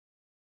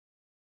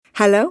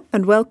Hello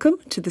and welcome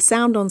to the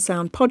Sound on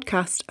Sound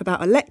podcast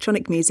about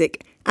electronic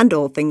music and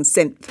all things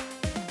synth.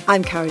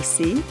 I'm Carrie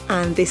C,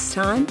 and this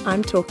time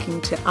I'm talking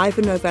to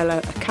Ivor Novello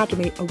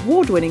Academy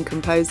award-winning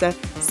composer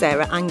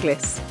Sarah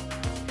Anglis.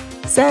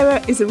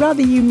 Sarah is a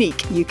rather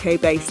unique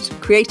UK-based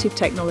creative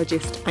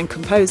technologist and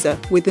composer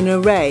with an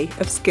array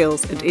of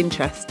skills and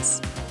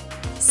interests.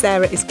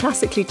 Sarah is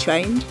classically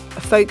trained,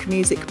 a folk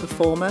music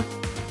performer,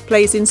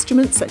 plays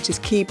instruments such as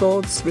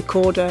keyboards,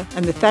 recorder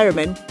and the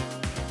theremin,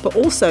 but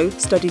also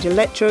studied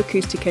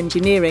electroacoustic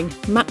engineering,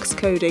 max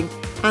coding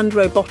and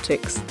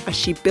robotics as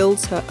she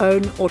builds her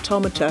own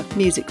automata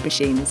music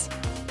machines.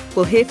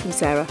 We'll hear from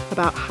Sarah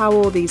about how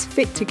all these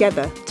fit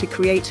together to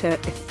create her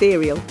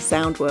ethereal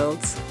sound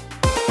worlds.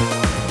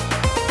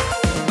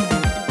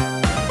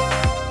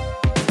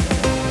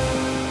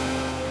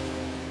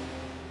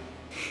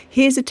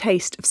 Here's a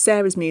taste of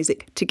Sarah's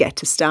music to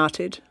get us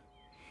started.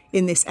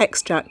 In this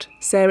extract,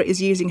 Sarah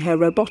is using her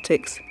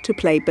robotics to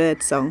play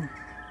birdsong.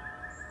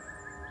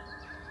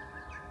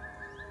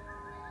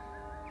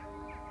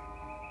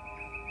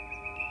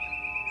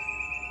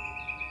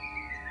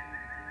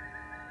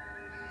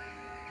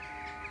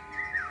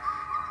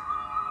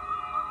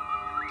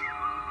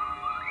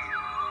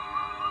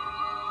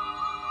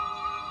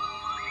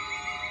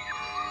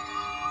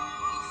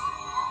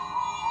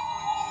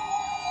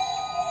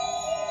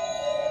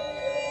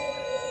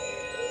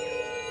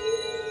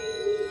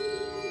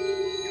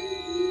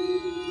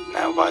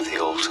 Now by the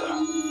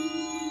altar.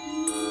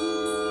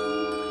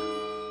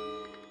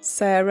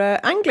 Sarah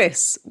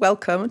Anglis,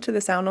 welcome to the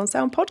Sound on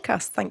Sound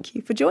podcast. Thank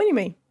you for joining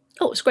me.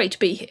 Oh, it's great to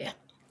be here.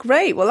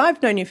 Great. Well,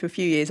 I've known you for a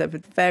few years over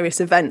various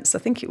events. I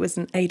think it was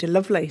an Ada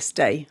Lovelace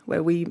Day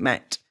where we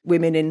met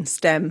women in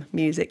STEM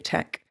music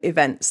tech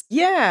events.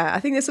 Yeah, I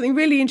think there's something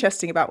really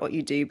interesting about what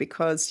you do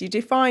because you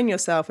define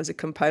yourself as a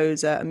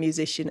composer, a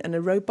musician and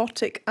a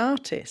robotic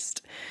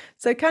artist.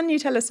 So can you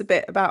tell us a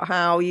bit about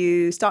how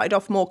you started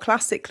off more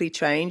classically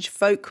trained,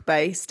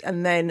 folk-based,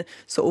 and then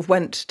sort of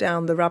went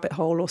down the rabbit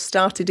hole or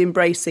started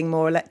embracing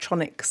more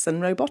electronics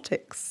and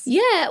robotics?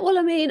 Yeah,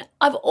 well,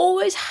 I've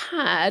always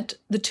had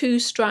the two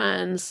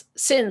strands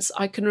since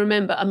I can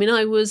remember.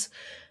 I was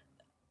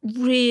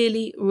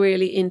really,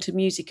 really into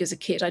music as a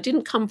kid. I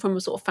didn't come from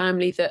a sort of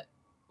family that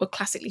were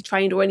classically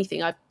trained or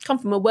anything. I've come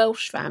from a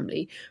Welsh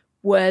family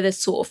where there's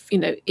sort of,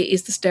 it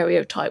is the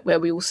stereotype where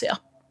we all sit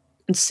up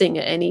and sing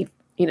at any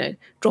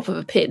drop of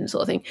a pin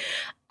sort of thing.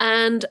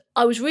 And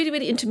I was really,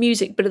 really into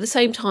music, but at the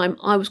same time,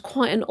 I was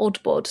quite an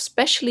oddbod,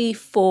 especially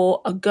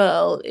for a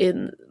girl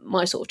in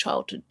my sort of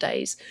childhood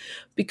days,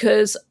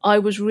 because I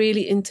was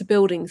really into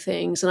building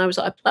things. And I was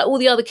like all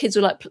the other kids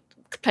were like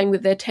playing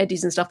with their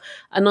teddies and stuff.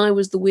 And I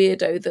was the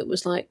weirdo that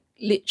was like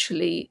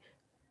literally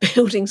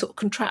building sort of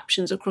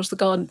contraptions across the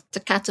garden to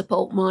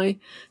catapult my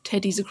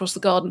teddies across the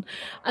garden.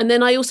 And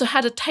then I also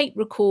had a tape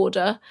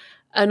recorder,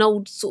 an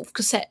old sort of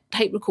cassette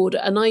tape recorder,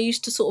 and I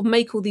used to sort of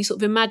make all these sort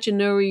of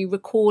imaginary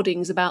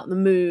recordings about the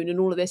moon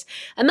and all of this.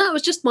 And that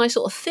was just my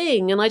sort of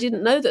thing, and I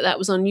didn't know that that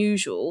was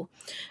unusual.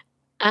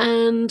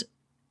 And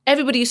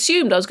everybody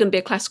assumed I was going to be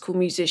a classical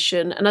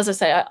musician. And as I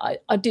say,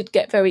 I did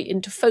get very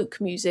into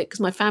folk music because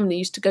my family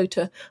used to go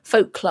to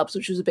folk clubs,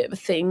 which was a bit of a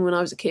thing when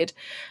I was a kid.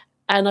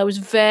 And I was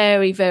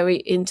very, very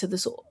into the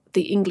sort of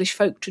the English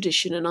folk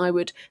tradition, and I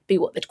would be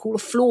what they'd call a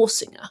floor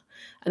singer.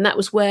 And that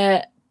was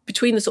where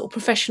between the sort of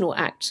professional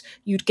acts,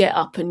 you'd get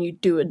up and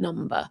you'd do a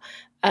number.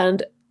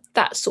 And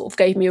that sort of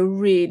gave me a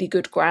really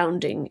good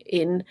grounding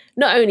in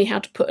not only how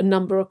to put a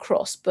number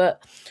across,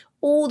 but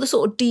all the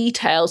sort of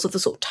details of the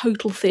sort of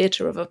total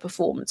theatre of a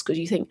performance. Because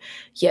you think,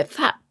 yeah,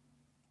 that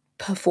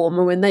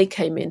performer, when they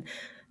came in,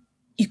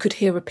 you could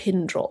hear a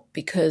pin drop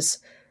because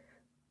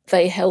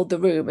they held the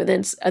room. And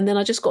then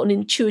I just got an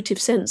intuitive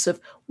sense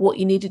of what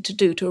you needed to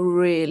do to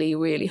really,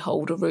 really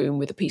hold a room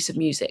with a piece of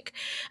music.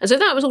 And so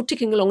that was all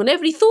ticking along. And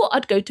everybody thought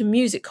I'd go to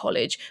music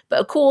college. But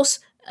of course,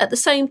 at the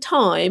same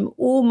time,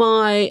 all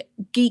my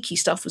geeky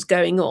stuff was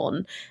going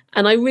on.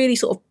 And I really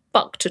sort of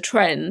bucked a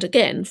trend,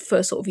 again,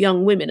 for sort of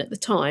young women at the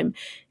time,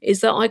 is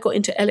that I got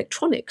into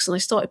electronics and I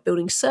started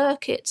building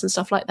circuits and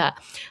stuff like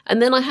that.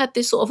 And then I had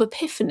this sort of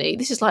epiphany.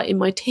 This is like in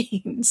my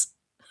teens.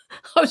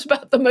 I was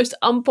about the most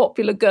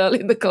unpopular girl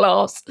in the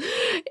class.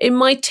 In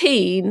my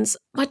teens,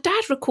 my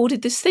dad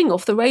recorded this thing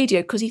off the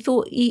radio because he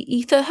thought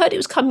he heard it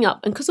was coming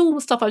up, and because all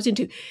the stuff I was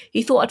into,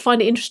 he thought I'd find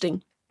it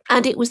interesting.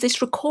 And it was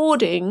this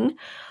recording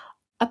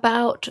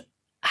about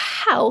a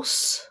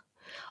house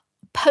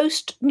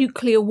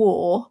post-nuclear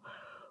war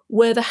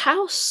where the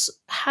house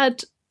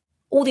had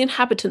all the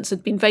inhabitants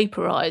had been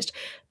vaporised,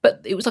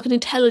 but it was like an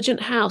intelligent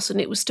house and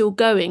it was still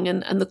going,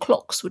 and the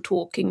clocks were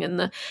talking and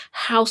the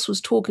house was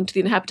talking to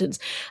the inhabitants.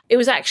 It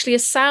was actually a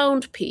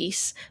sound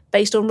piece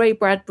based on Ray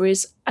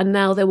Bradbury's And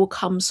Now There Will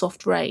Come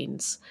Soft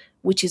Rains,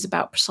 which is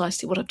about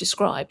precisely what I've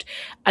described.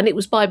 And it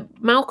was by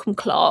Malcolm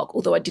Clarke,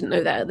 although I didn't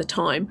know that at the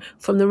time,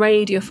 from the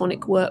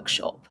Radiophonic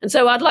Workshop. And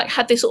so I'd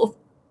had this sort of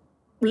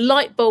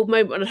light bulb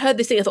moment when I heard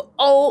this thing. I thought,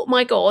 oh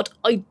my God,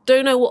 I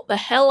don't know what the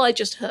hell I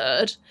just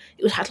heard.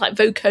 It had like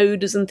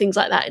vocoders and things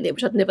like that in it,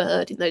 which I'd never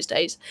heard in those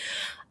days.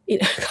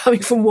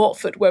 coming from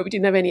Watford where we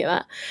didn't have any of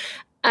that.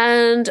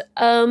 And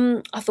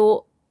I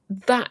thought,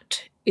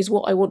 that is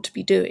what I want to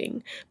be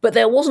doing. But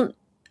there wasn't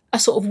a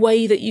sort of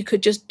way that you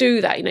could just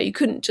do that. You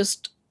couldn't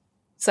just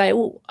say,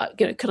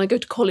 can I go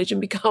to college and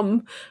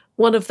become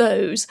one of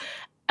those?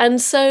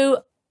 And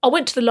so I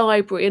went to the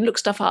library and looked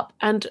stuff up.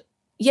 And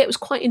yeah, it was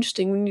quite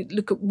interesting when you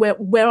look at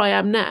where I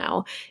am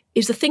now,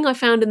 is the thing I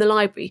found in the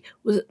library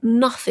was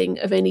nothing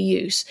of any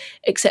use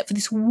except for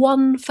this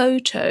one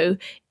photo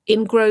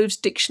in Grove's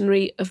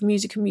Dictionary of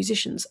Music and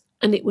Musicians.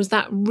 And it was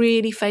that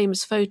really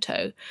famous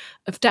photo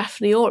of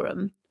Daphne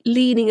Oram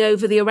leaning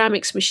over the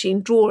Aramix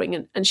machine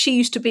drawing. And she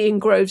used to be in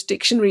Grove's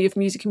Dictionary of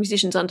Music and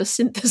Musicians under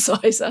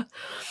synthesizer.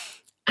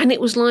 And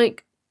it was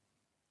like,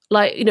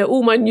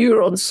 all my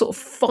neurons sort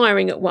of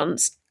firing at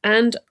once.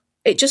 And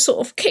it just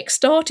sort of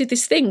kick-started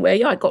this thing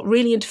where, I got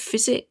really into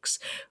physics,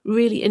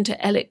 really into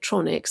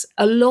electronics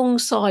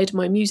alongside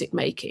my music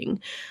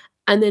making.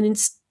 And then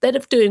instead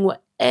of doing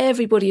what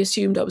everybody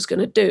assumed I was going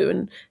to do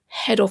and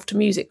head off to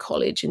music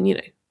college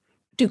and,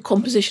 do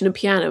composition and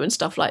piano and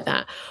stuff like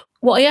that,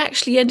 what I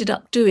actually ended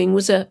up doing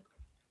was an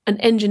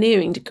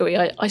engineering degree.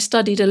 I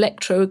studied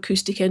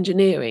electroacoustic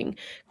engineering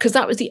because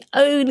that was the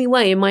only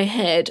way in my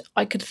head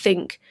I could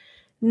think,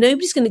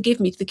 nobody's going to give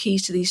me the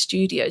keys to these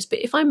studios, but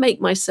if I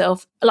make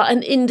myself like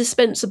an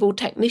indispensable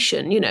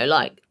technician,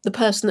 like the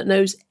person that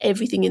knows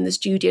everything in the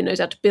studio, knows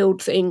how to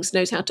build things,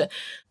 knows how to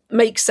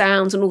make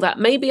sounds and all that,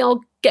 maybe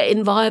I'll get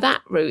in via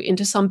that route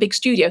into some big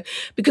studio.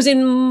 Because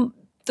in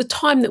the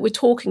time that we're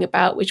talking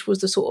about, which was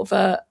the sort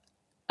of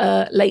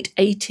late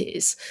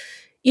 80s,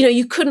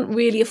 you couldn't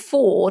really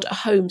afford a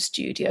home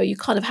studio. You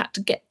kind of had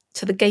to get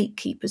to the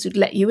gatekeepers who'd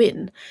let you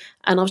in.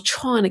 And I was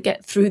trying to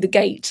get through the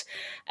gate.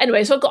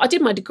 Anyway, so I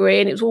did my degree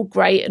and it was all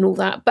great and all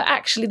that. But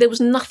actually there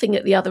was nothing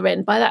at the other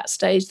end. By that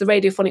stage, the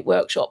radiophonic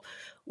workshop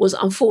was,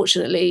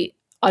 unfortunately,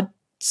 I'd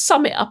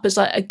sum it up as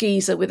like a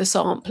geezer with a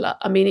sampler.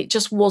 I mean, it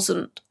just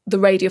wasn't the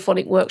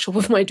radiophonic workshop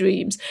of my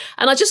dreams.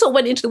 And I just sort of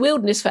went into the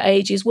wilderness for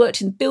ages,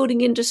 worked in the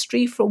building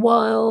industry for a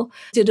while,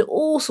 did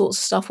all sorts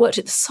of stuff, worked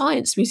at the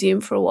Science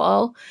Museum for a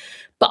while.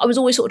 But I was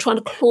always sort of trying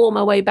to claw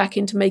my way back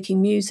into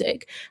making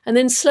music. And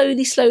then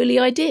slowly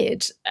I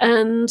did.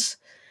 And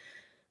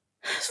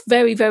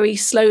very, very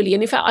slowly.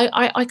 And in fact,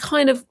 I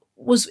kind of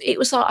was, it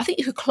was like, I think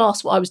you could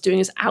class what I was doing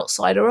as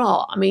outsider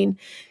art. I mean,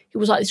 it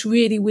was like this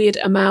really weird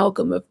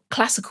amalgam of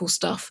classical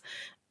stuff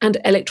and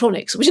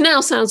electronics, which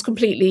now sounds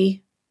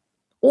completely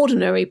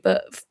ordinary,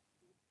 but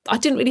I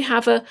didn't really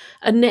have a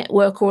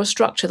network or a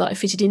structure that I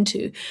fitted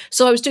into.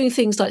 So I was doing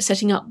things like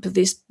setting up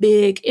this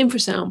big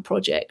infrasound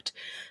project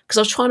because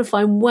I was trying to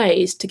find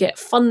ways to get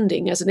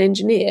funding as an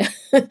engineer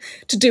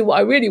to do what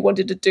I really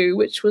wanted to do,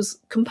 which was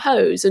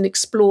compose and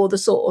explore the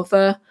sort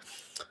of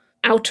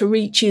outer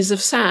reaches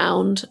of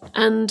sound.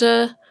 And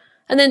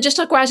then just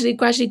I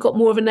gradually got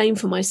more of a name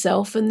for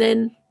myself. And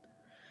then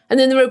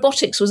the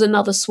robotics was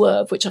another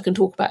swerve, which I can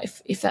talk about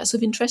if that's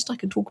of interest. I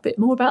can talk a bit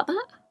more about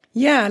that.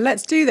 Yeah,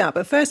 let's do that.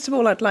 But first of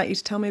all, I'd like you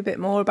to tell me a bit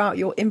more about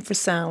your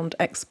infrasound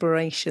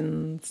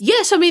explorations.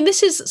 Yes, I mean,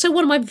 so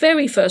one of my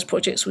very first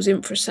projects was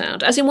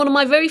infrasound, as in one of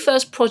my very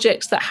first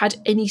projects that had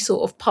any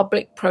sort of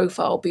public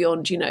profile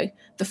beyond,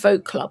 the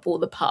folk club or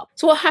the pub.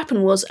 So what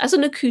happened was, as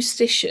an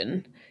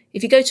acoustician,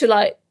 if you go to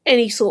like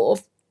any sort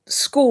of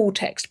school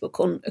textbook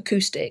on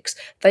acoustics,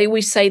 they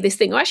always say this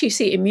thing. I actually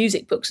see it in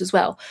music books as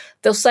well.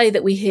 They'll say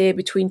that we hear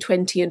between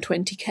 20 and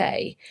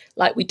 20k,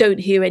 like we don't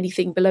hear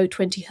anything below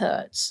 20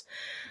 hertz.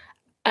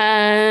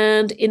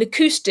 And in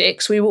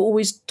acoustics, we were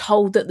always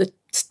told that the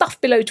stuff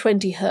below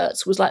 20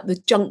 hertz was like the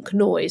junk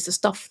noise, the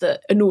stuff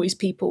that annoys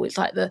people. It's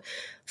like the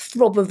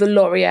throb of the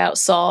lorry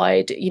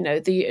outside,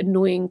 the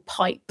annoying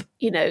pipe,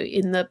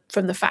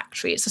 from the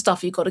factory. It's the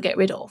stuff you've got to get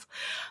rid of.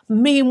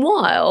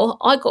 Meanwhile,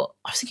 I was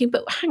thinking,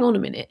 but hang on a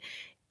minute.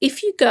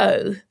 If you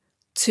go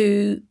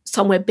to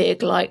somewhere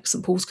big like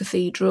St Paul's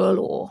Cathedral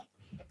or,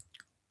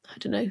 I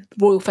don't know,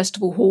 Royal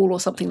Festival Hall or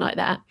something like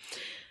that,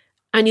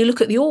 and you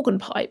look at the organ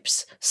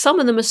pipes, some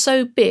of them are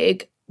so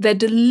big, they're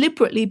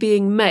deliberately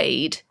being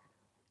made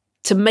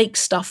to make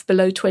stuff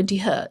below 20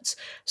 hertz.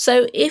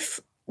 So if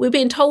we're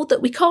being told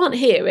that we can't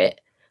hear it,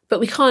 but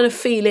we kind of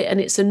feel it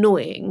and it's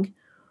annoying,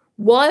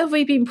 why have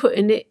we been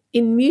putting it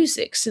in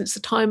music since the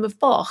time of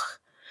Bach?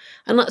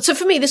 And so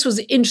for me, this was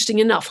interesting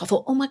enough. I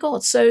thought, oh my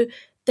God, so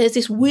there's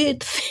this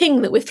weird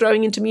thing that we're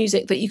throwing into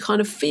music that you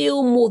kind of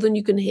feel more than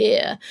you can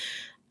hear.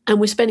 And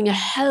we're spending a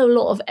hell of a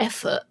lot of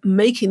effort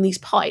making these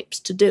pipes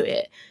to do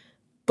it,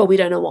 but we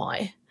don't know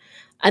why.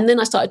 And then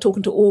I started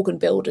talking to organ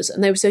builders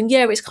and they were saying,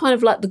 yeah, it's kind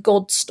of like the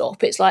God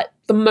stop. It's like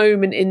the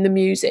moment in the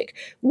music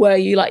where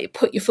you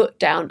put your foot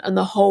down and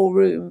the whole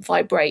room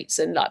vibrates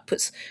and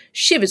puts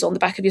shivers on the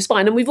back of your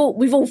spine. And we've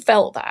all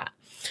felt that.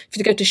 If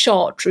you go to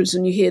Chartres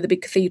and you hear the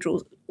big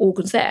cathedral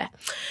organs there.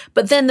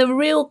 But then the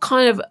real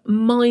kind of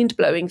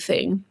mind-blowing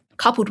thing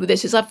coupled with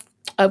this is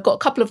I've got a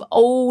couple of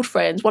old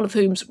friends, one of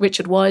whom's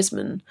Richard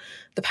Wiseman,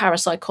 the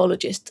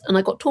parapsychologist, and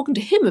I got talking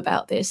to him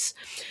about this.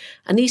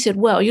 And he said,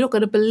 well, you're not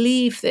going to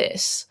believe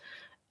this.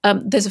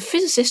 There's a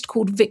physicist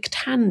called Vic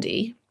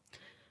Tandy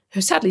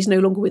who sadly is no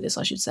longer with us,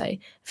 I should say,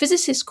 a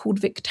physicist called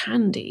Vic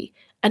Tandy,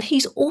 and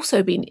he's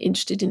also been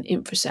interested in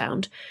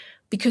infrasound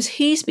because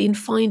he's been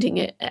finding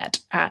it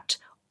at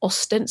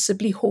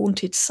ostensibly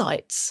haunted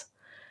sites.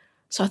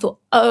 So I thought,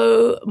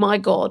 oh my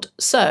God.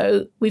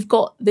 So we've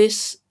got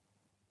this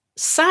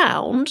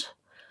sound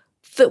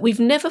that we've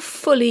never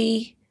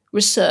fully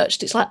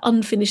researched. It's like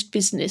unfinished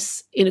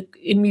business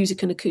in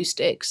music and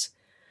acoustics.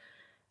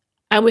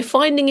 And we're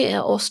finding it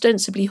at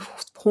ostensibly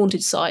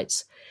haunted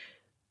sites.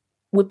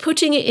 We're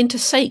putting it into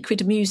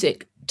sacred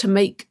music to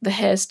make the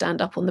hair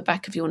stand up on the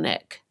back of your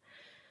neck.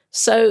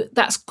 So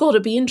that's got to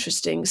be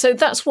interesting. So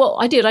that's what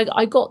I did.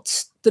 I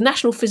got the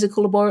National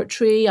Physical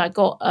Laboratory. I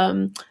got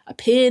a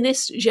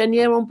pianist,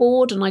 Genier, on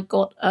board, and I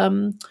got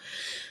some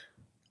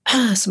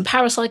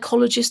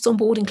parapsychologists on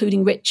board,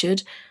 including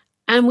Richard.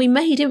 And we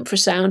made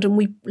infrasound and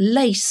we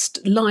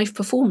laced live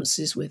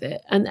performances with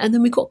it. And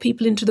then we got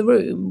people into the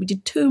room. We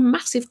did 2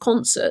 massive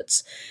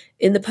concerts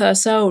in the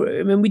Purcell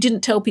room, and we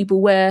didn't tell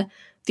people where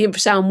the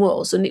infrasound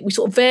was. And we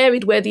sort of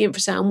varied where the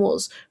infrasound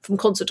was from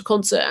concert to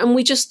concert. And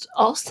we just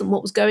asked them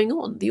what was going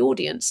on, the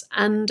audience.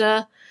 And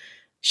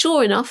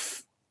sure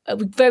enough,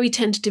 with very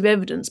tentative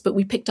evidence, but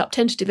we picked up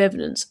tentative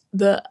evidence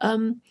that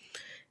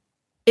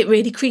it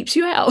really creeps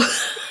you out.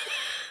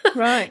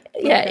 Right.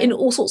 Yeah, okay. in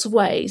all sorts of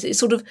ways. It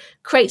sort of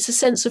creates a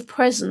sense of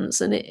presence,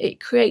 and it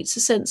creates a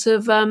sense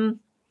of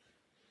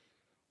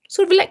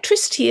sort of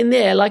electricity in the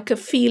air, like a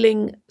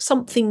feeling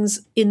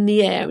something's in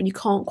the air and you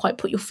can't quite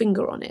put your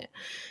finger on it.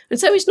 And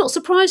so it's not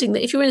surprising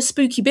that if you're in a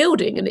spooky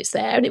building and it's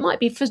there, and it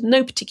might be for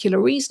no particular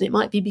reason, it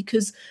might be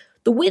because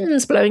the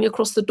wind's blowing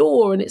across the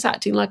door and it's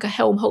acting like a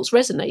Helmholtz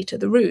resonator,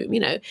 the room,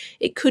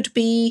 It could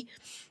be,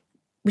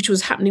 which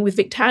was happening with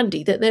Vic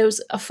Tandy, that there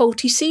was a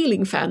faulty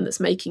ceiling fan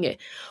that's making it.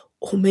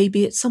 Or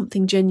maybe it's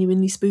something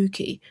genuinely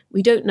spooky.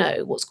 We don't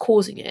know what's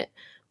causing it,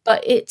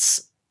 but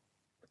it's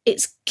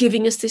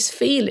giving us this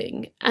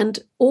feeling. And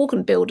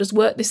organ builders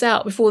worked this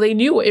out before they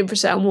knew what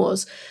infrasound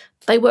was.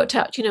 They worked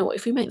out,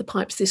 if we make the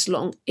pipes this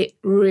long, it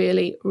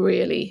really,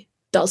 really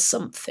does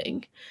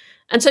something.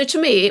 And so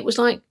to me, it was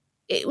like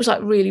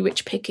really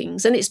rich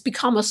pickings, and it's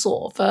become a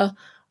sort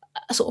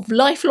of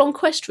lifelong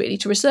quest really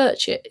to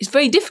research it. It's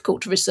very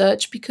difficult to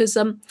research because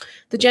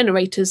the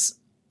generators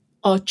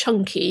are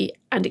chunky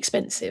and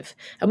expensive,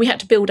 and we had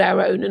to build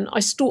our own. And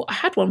I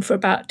had one for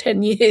about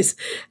 10 years,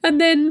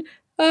 and then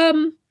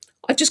I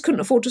just couldn't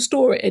afford to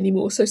store it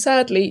anymore. So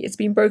sadly, it's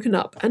been broken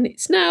up, and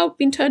it's now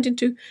been turned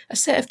into a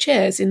set of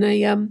chairs in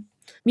a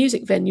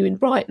music venue in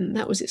Brighton.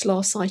 That was its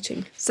last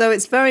sighting. So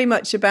it's very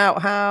much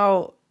about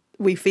how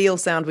we feel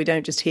sound, we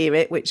don't just hear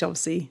it, which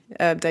obviously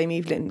Dame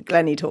Evelyn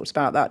Glennie talked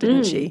about that,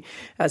 didn't she,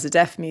 as a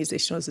deaf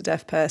musician, as a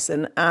deaf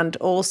person. And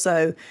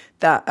also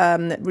that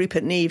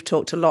Rupert Neve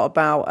talked a lot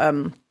about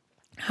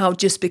how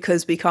just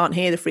because we can't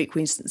hear the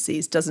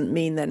frequencies doesn't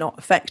mean they're not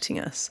affecting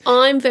us.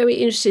 I'm very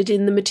interested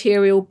in the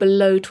material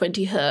below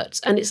 20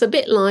 hertz, and it's a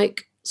bit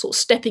like sort of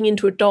stepping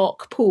into a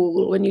dark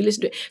pool when you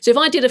listen to it. So if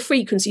I did a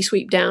frequency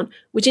sweep down,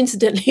 which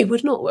incidentally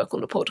would not work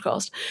on a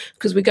podcast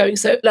because we're going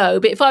so low,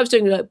 but if I was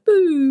doing like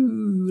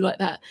boo like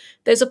that,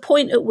 there's a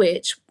point at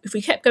which if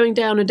we kept going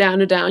down and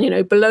down and down,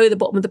 below the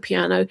bottom of the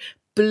piano,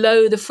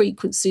 below the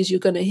frequencies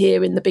you're going to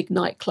hear in the big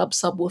nightclub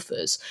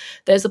subwoofers,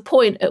 there's a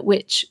point at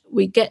which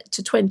we get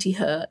to 20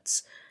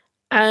 hertz.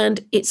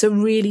 And it's a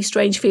really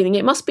strange feeling.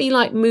 It must be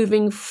like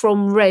moving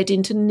from red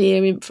into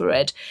near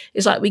infrared.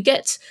 It's like we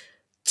get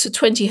to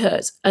 20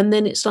 hertz and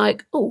then it's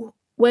like, oh,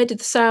 where did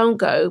the sound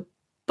go?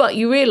 But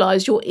you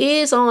realise your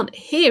ears aren't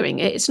hearing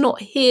it. It's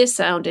not hear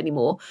sound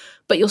anymore,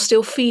 but you're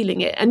still feeling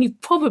it. And you've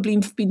probably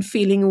been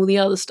feeling all the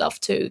other stuff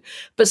too.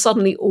 But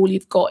suddenly all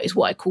you've got is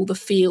what I call the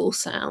feel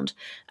sound.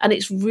 And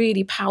it's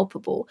really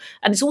palpable.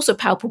 And it's also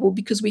palpable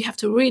because we have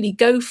to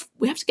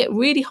get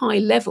really high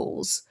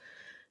levels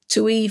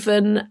to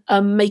even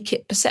make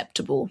it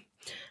perceptible.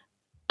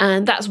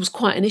 And that was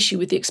quite an issue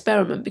with the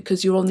experiment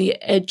because you're on the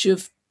edge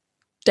of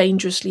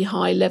dangerously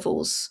high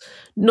levels,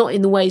 not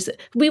in the ways that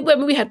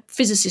when we had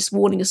physicists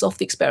warning us off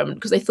the experiment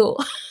because they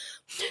thought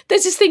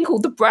there's this thing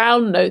called the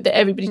brown note that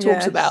everybody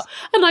talks about.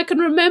 And I can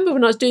remember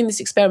when I was doing this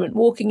experiment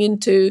walking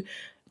into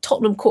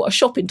Tottenham Court, a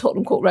shop in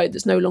Tottenham Court Road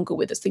that's no longer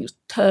with us, I think it was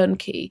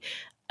Turnkey,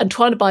 and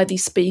trying to buy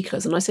these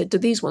speakers. And I said, do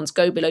these ones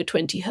go below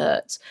 20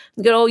 hertz?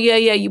 And they go, oh,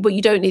 yeah, but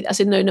you don't need. I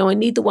said, no, I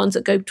need the ones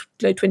that go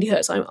below 20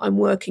 hertz. I'm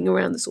working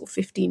around the sort of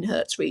 15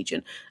 hertz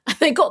region. And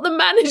they got the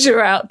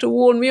manager out to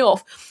warn me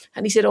off.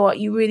 And he said, oh,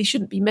 you really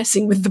shouldn't be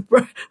messing with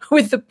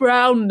the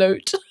brown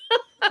note.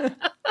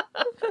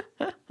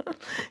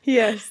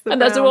 Yes.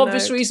 And there's an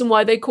obvious reason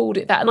why they called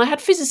it that. And I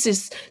had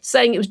physicists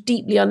saying it was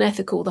deeply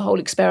unethical, the whole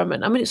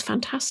experiment. I mean, it's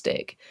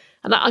fantastic.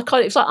 And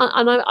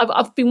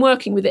I've been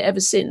working with it ever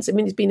since. I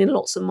mean, it's been in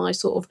lots of my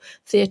sort of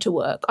theatre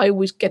work. I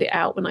always get it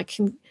out when I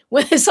can.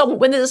 When there's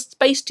a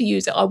space to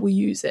use it, I will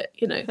use it.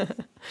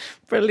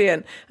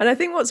 Brilliant. And I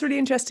think what's really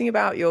interesting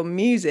about your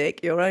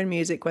music, your own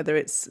music, whether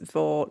it's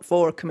for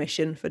a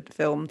commission for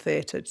film,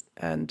 theatre,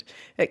 and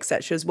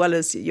etc., as well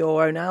as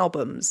your own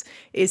albums,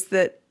 is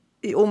that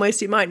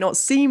it might not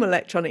seem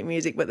electronic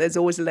music, but there's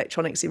always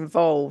electronics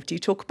involved. You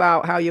talk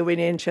about how you're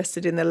really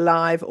interested in the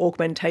live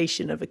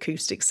augmentation of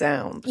acoustic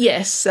sound.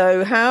 Yes.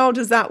 So how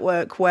does that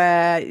work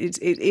where it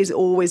is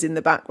always in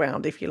the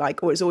background, if you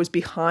like, or it's always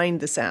behind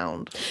the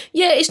sound?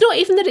 Yeah, it's not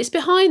even that it's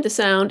behind the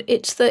sound,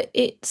 it's that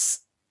it's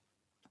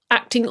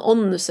acting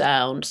on the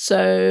sound.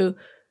 So,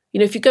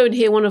 if you go and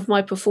hear one of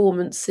my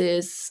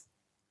performances,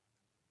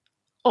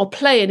 I'll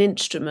play an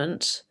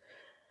instrument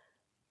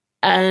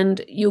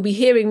and you'll be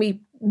hearing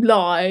me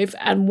live,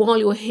 and while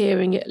you're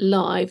hearing it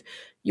live,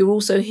 you're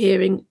also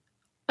hearing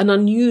an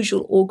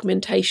unusual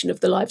augmentation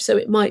of the live. So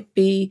it might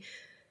be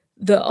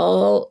that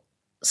I'll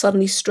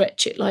suddenly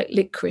stretch it like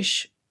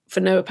licorice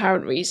for no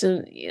apparent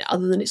reason,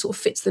 other than it sort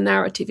of fits the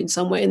narrative in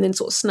some way, and then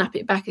sort of snap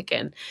it back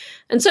again.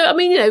 And so,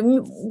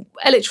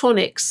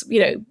 electronics,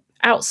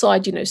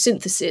 outside,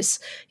 synthesis,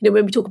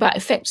 when we talk about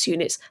effects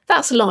units,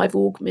 that's live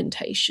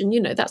augmentation.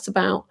 That's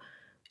about,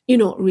 you're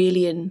not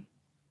really in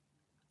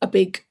a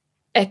big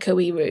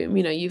echoey room.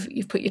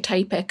 You've put your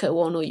tape echo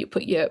on, or you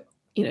put your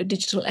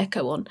digital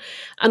echo on,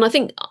 and I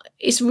think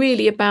it's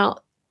really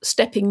about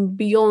stepping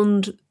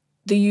beyond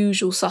the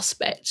usual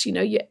suspects,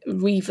 your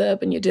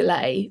reverb and your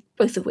delay,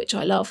 both of which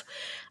I love,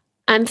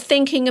 and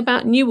thinking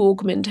about new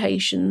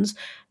augmentations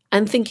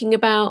and thinking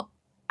about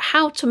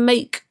how to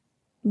make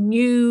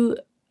new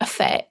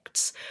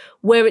effects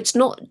where it's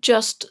not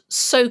just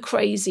so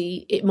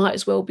crazy it might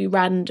as well be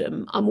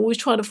random. I'm always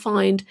trying to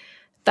find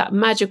that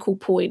magical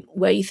point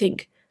where you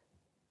think,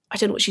 I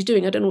don't know what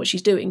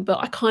she's doing, but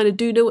I kind of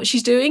do know what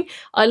she's doing.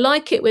 I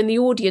like it when the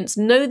audience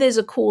know there's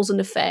a cause and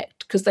effect,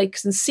 because they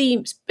can see,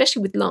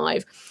 especially with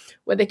live,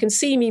 where they can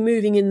see me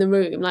moving in the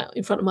room, like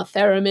in front of my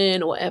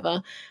theremin or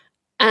whatever,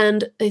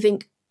 and they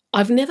think,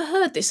 I've never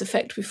heard this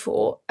effect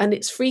before, and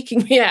it's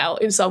freaking me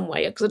out in some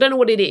way, because I don't know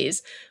what it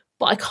is,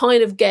 but I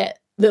kind of get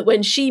that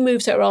when she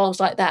moves her arms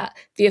like that,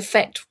 the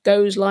effect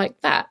goes like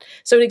that.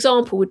 So an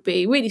example would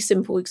be, really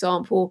simple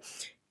example,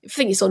 I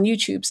think it's on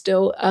YouTube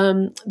still.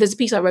 There's a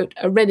piece I wrote,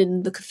 A Wren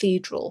in the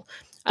Cathedral,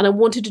 and I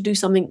wanted to do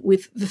something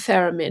with the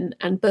theremin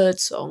and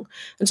birdsong.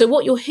 And so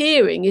what you're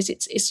hearing is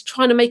it's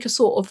trying to make a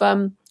sort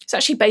of, it's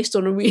actually based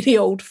on a really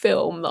old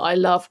film that I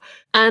love.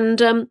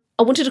 And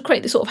I wanted to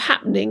create this sort of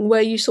happening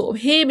where you sort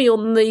of hear me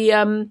on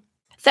the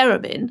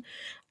theremin,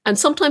 and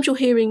sometimes you're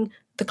hearing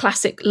the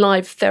classic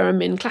live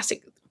theremin,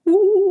 classic,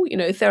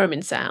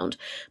 theremin sound.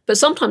 But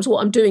sometimes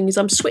what I'm doing is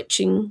I'm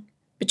switching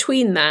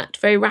between that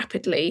very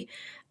rapidly,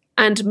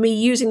 and me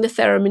using the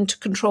theremin to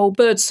control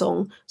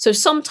birdsong. So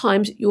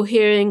sometimes you're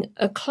hearing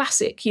a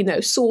classic,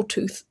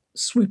 sawtooth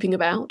swooping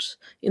about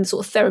in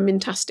sort of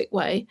theremintastic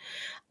way.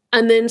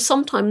 And then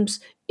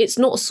sometimes it's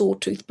not a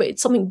sawtooth, but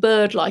it's something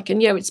bird-like.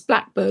 And it's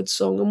blackbird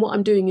song. And what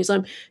I'm doing is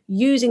I'm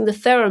using the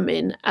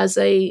theremin as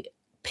a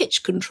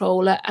pitch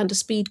controller and a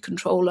speed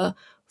controller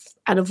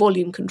and a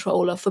volume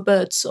controller for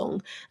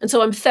birdsong. And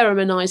so I'm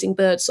thereminizing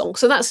birdsong.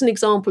 So that's an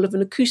example of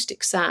an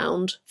acoustic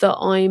sound that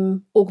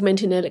I'm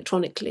augmenting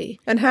electronically.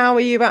 And how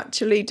are you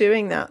actually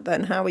doing that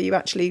then? How are you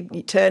actually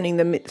turning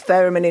the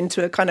theremin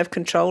into a kind of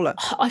controller?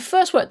 I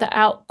first worked that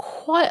out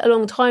quite a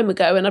long time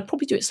ago, and I'd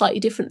probably do it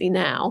slightly differently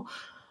now.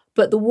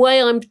 But the way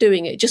I'm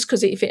doing it, just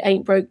because if it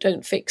ain't broke,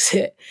 don't fix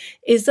it,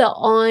 is that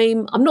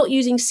I'm not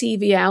using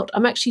CV out.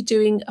 I'm actually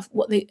doing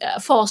a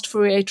fast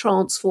Fourier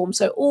transform.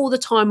 So all the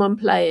time I'm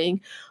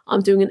playing,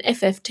 I'm doing an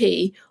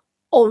FFT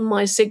on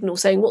my signal,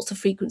 saying what's the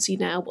frequency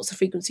now, what's the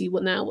frequency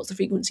now, what's the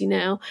frequency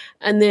now,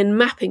 and then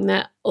mapping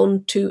that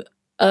onto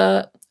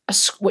a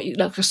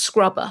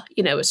scrubber,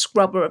 a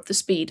scrubber of the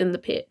speed and the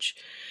pitch.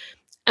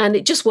 And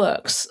it just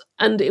works.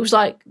 And it was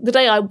like the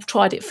day I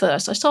tried it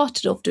first, I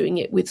started off doing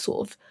it with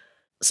sort of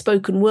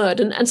spoken word,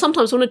 and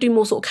sometimes when I do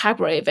more sort of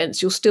cabaret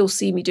events, you'll still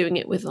see me doing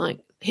it with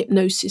like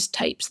hypnosis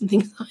tapes and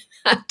things like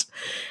that,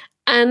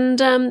 and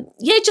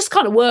it just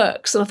kind of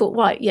works. And I thought,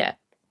 right,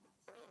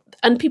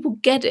 and people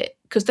get it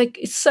because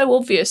it's so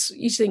obvious.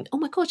 You think, oh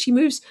my god, she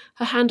moves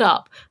her hand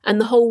up and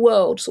the whole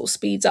world sort of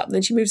speeds up, and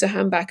then she moves her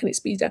hand back and it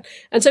speeds down,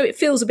 and so it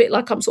feels a bit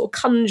like I'm sort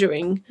of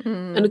conjuring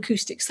an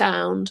acoustic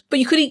sound. But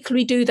you could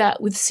equally do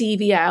that with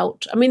CV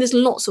out. I mean, there's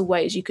lots of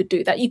ways you could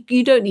do that.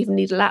 You don't even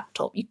need a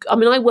laptop.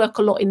 I work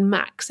a lot in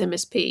Max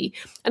MSP,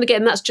 and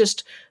again, that's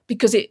just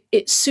because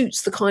it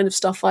suits the kind of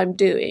stuff I'm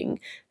doing,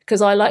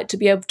 because I like to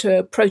be able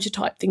to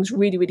prototype things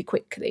really, really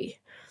quickly,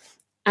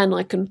 and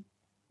I can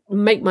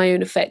make my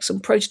own effects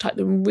and prototype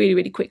them really,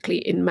 really quickly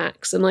in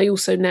Max. And I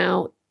also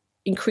now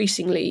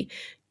increasingly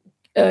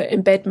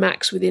embed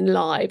Max within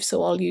Live,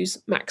 so I'll use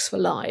Max for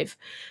Live.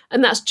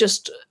 And that's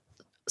just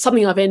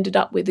something I've ended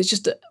up with. It's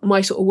just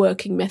my sort of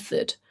working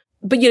method.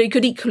 But, I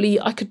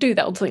could do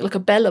that on something like a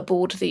Bella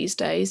board these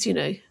days,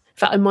 In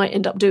fact, I might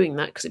end up doing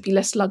that because it'd be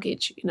less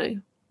luggage,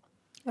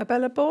 A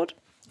Bella board?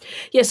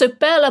 Yeah, so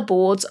Bella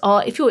boards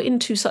are, if you're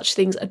into such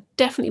things, are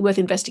definitely worth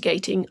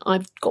investigating.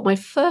 I've got my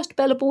first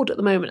Bella board at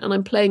the moment and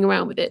I'm playing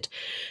around with it.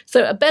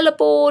 So a Bella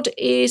board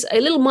is a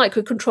little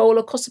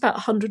microcontroller, costs about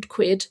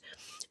 £100.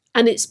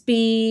 And I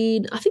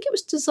think it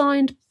was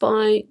designed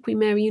by Queen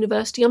Mary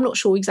University. I'm not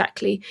sure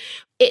exactly.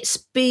 It's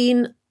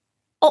been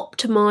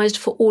optimized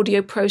for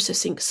audio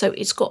processing. So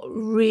it's got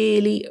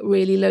really,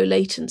 really low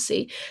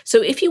latency.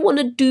 So if you want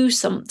to do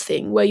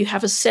something where you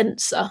have a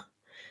sensor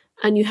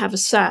and you have a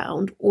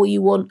sound, or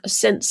you want a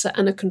sensor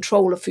and a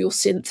controller for your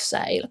synth,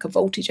 say, like a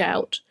voltage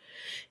out,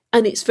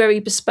 and it's very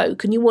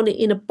bespoke, and you want it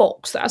in a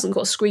box that hasn't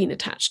got a screen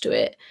attached to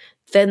it,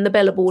 then the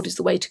Bella board is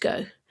the way to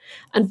go.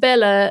 And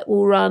Bella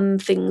will run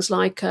things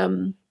like,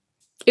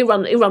 it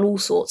run all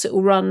sorts. It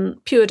will run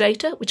Pure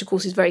Data, which of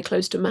course is very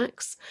close to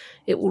Max.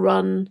 It will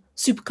run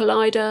Super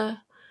Collider.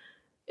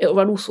 It will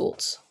run all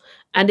sorts.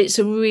 And it's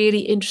a really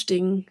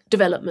interesting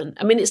development.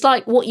 I mean, it's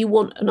like what you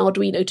want an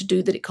Arduino to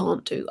do that it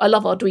can't do. I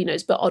love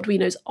Arduinos, but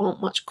Arduinos aren't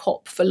much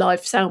cop for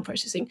live sound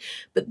processing.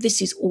 But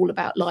this is all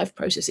about live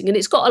processing. And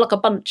it's got like a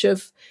bunch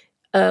of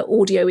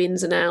audio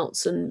ins and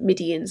outs and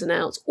MIDI ins and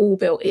outs all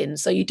built in.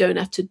 So you don't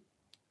have to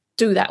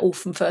do that all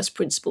from first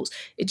principles.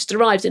 It just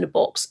arrives in a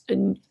box,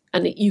 and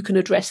you can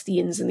address the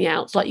ins and the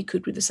outs like you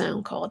could with a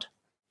sound card.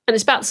 And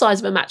it's about the size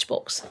of a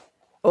matchbox.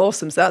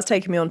 Awesome. So that's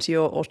taken me onto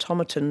your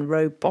automaton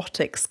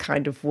robotics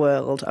kind of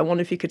world. I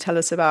wonder if you could tell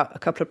us about a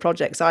couple of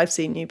projects. I've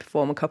seen you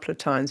perform a couple of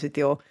times with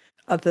your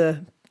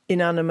other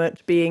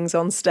inanimate beings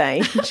on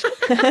stage.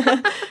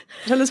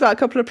 Tell us about a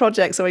couple of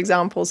projects or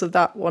examples of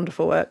that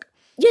wonderful work.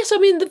 Yes, I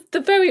mean,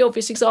 the very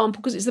obvious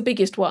example, because it's the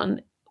biggest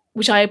one,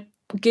 which I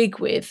gig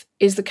with,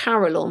 is the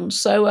Carillon.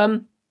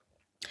 So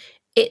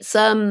it's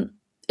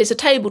a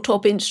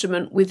tabletop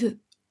instrument with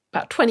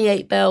about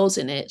 28 bells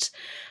in it,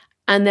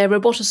 and they're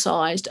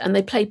roboticized and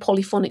they play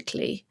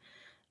polyphonically.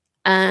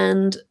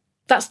 And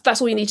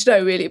that's all you need to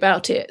know really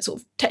about it, sort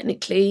of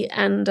technically.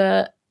 And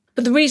but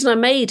the reason I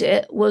made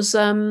it was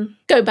going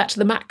back to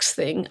the Max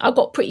thing. I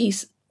got pretty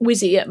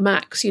whizzy at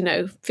Max,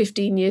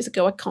 15 years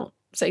ago. I can't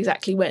say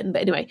exactly when,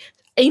 but anyway,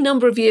 a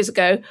number of years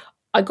ago,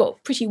 I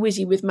got pretty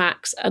whizzy with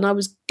Max, and I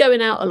was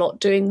going out a lot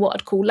doing what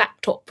I'd call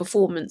laptop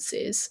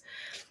performances.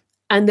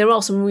 And there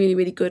are some really,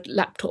 really good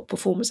laptop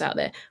performers out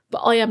there, but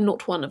I am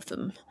not one of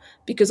them,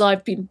 because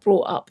I've been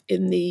brought up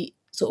in the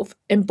sort of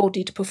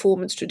embodied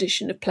performance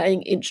tradition of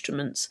playing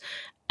instruments.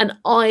 And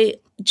I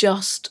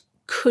just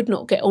could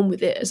not get on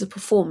with it as a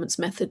performance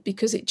method,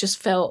 because it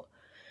just felt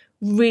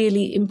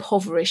really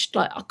impoverished.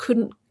 Like I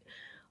couldn't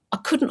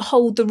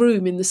hold the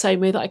room in the same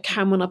way that I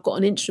can when I've got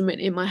an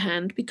instrument in my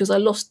hand, because I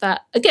lost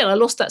that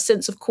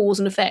sense of cause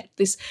and effect.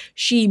 This,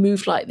 she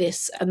moved like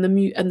this, and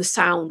the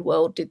sound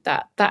world did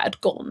that. That had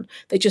gone.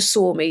 They just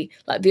saw me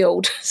like the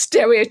old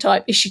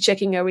stereotype: is she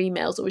checking her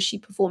emails or is she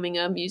performing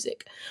her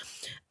music?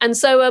 And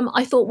so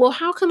I thought, well,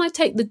 how can I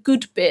take the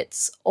good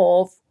bits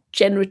of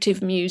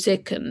generative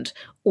music and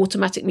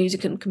automatic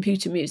music and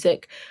computer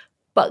music,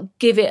 but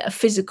give it a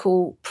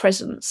physical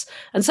presence?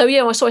 And so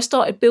I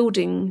started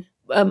building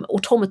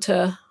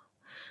automata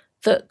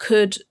that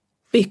could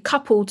be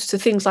coupled to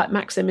things like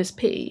Max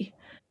MSP,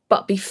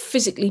 but be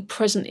physically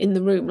present in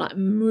the room, like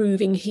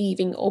moving,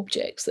 heaving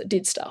objects that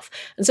did stuff.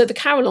 And so the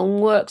Carillon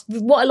works.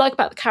 What I like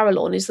about the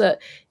Carillon is that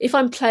if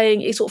I'm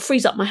playing, it sort of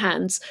frees up my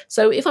hands.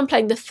 So if I'm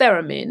playing the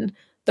theremin,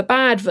 the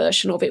bad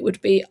version of it would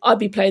be I'd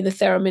be playing the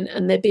theremin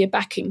and there'd be a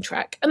backing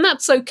track. And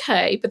that's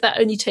okay, but that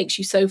only takes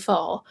you so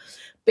far.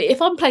 But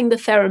if I'm playing the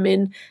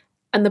theremin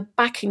and the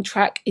backing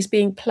track is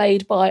being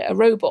played by a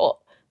robot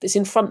that's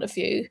in front of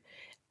you,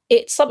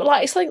 it's something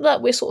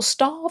that we're sort of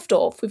starved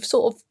of.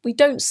 We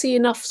don't see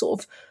enough sort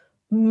of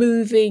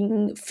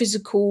moving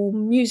physical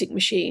music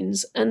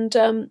machines, and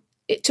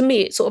to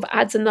me it sort of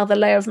adds another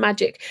layer of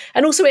magic,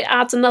 and also it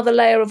adds another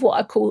layer of what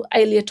I call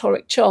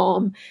aleatoric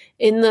charm,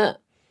 in that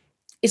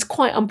it's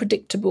quite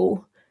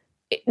unpredictable.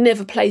 It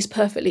never plays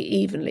perfectly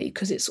evenly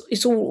because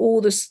it's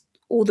all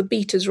the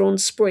beaters are on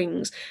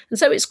springs, and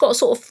so it's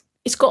got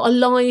a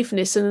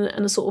aliveness and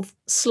a sort of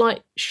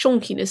slight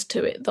shonkiness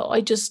to it that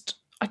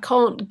I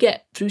can't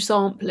get through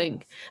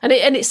sampling. And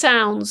it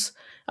sounds,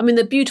 I mean,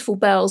 they're beautiful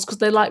bells because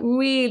they're like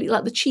really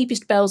like the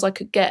cheapest bells I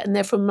could get, and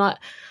they're from like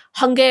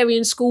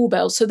Hungarian school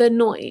bells, so they're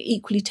not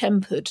equally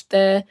tempered.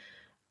 They're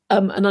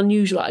an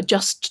unusual, like a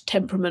just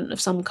temperament of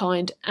some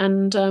kind,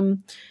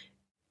 and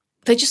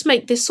they just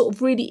make this sort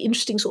of really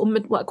interesting sort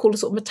of what I call a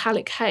sort of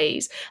metallic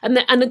haze. And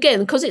again,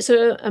 because it's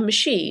a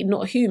machine,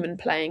 not a human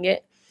playing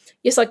it.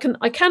 Yes, I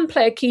can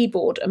play a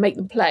keyboard and make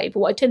them play, but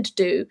what I tend to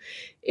do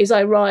is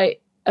I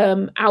write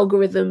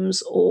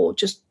algorithms, or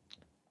just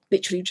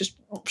literally just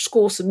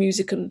score some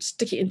music and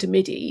stick it into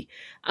MIDI,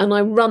 and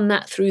I run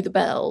that through the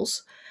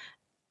bells,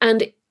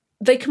 and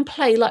they can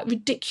play like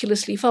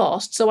ridiculously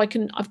fast. So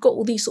I've got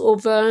all these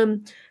sort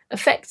of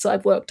effects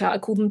I've worked out. I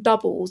call them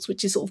doubles,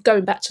 which is sort of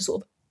going back to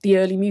sort of the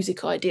early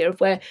music idea of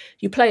where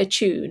you play a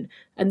tune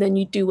and then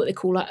you do what they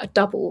call like a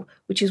double,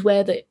 which is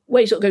where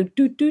you sort of go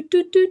do do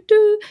do do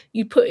do.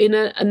 You put in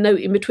a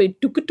note in between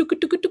do do do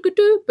do do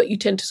do, but you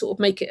tend to sort of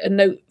make it a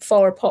note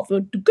far apart from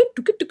a do do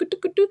do do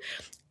do do.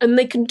 And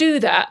they can do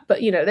that, but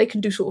they can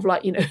do sort of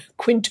like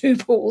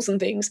quintuples and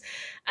things,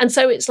 and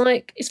so it's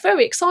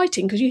very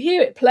exciting because you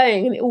hear it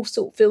playing and it all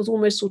sort of feels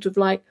almost sort of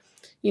like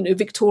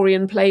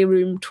Victorian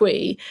playroom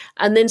twee,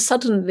 and then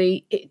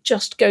suddenly it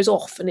just goes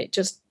off and it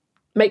just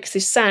makes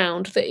this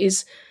sound that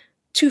is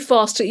too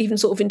fast to even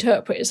sort of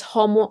interpret as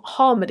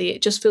harmony.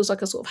 It just feels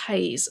like a sort of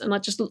haze, and I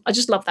just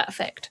love that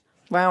effect.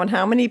 Wow, and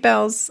how many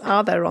bells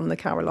are there on the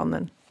carillon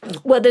then?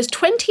 Well, there's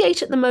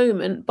 28 at the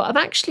moment, but I've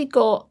actually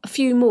got a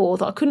few more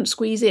that I couldn't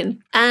squeeze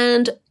in.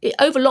 And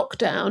over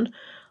lockdown,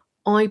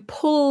 I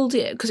pulled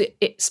it because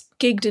it's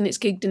gigged and it's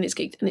gigged and it's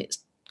gigged and it's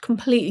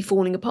completely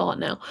falling apart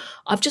now.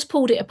 I've just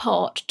pulled it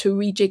apart to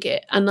rejig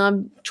it, and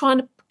I'm trying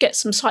to get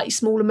some slightly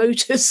smaller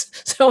motors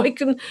so I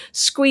can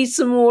squeeze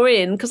some more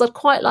in, because I'd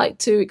quite like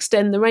to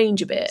extend the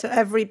range a bit. So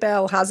every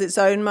bell has its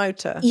own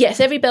motor? Yes,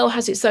 every bell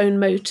has its own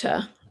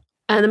motor.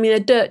 And I mean, they're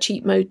dirt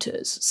cheap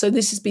motors. So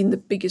this has been the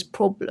biggest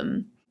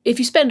problem. If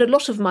you spend a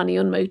lot of money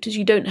on motors,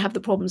 you don't have the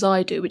problems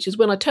I do, which is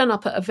when I turn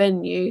up at a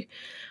venue,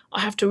 I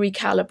have to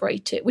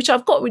recalibrate it, which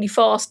I've got really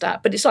fast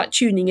at, but it's like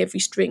tuning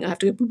every string. I have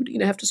to,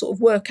 have to sort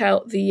of work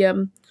out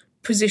the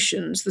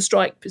positions, the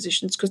strike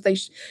positions,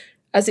 because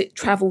as it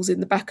travels in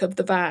the back of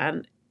the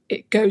van,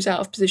 it goes out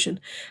of position.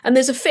 And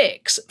there's a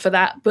fix for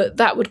that, but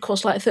that would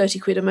cost like 30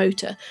 quid a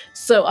motor.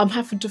 So I'm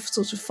having to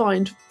sort of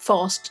find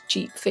fast,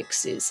 cheap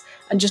fixes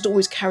and just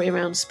always carry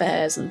around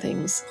spares and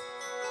things.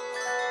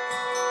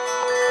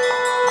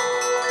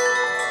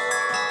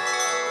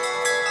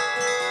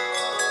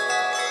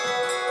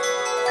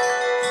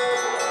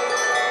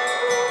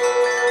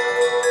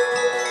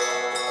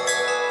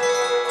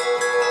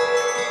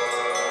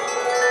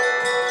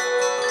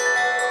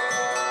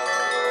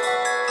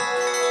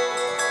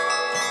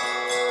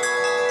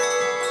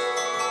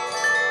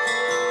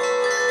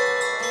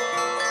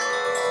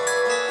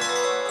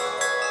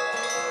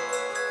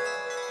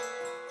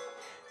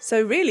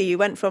 So really, you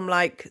went from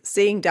like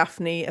seeing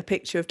Daphne, a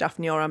picture of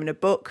Daphne Oram in a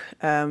book.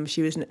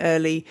 She was an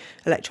early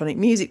electronic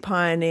music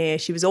pioneer.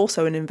 She was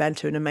also an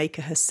inventor and a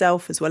maker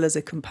herself, as well as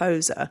a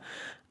composer.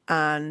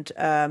 And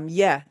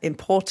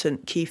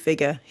important key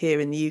figure here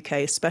in the UK,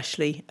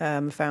 especially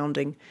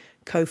co-founding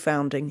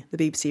the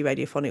BBC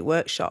Radiophonic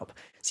Workshop.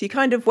 So you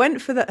kind of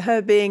went for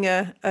her being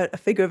a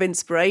figure of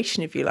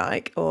inspiration, if you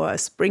like, or a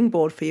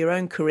springboard for your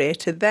own career,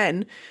 to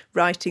then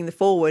writing the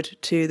foreword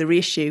to the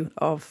reissue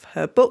of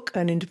her book,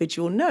 An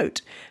Individual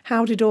Note.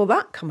 How did all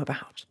that come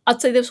about?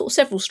 I'd say there were sort of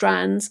several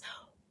strands.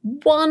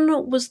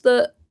 One was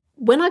that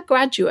when I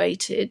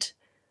graduated,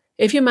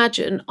 if you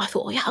imagine, I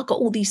thought, I've got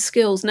all these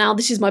skills. Now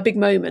this is my big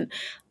moment.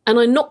 And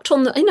I knocked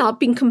on I've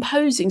been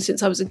composing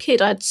since I was a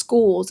kid. I had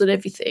scores and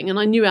everything, and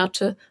I knew how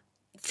to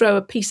throw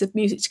a piece of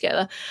music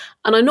together.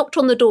 And I knocked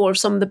on the door of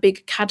some of the big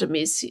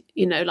academies,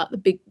 like the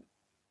big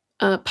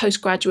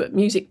postgraduate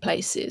music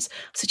places.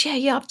 I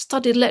said, I've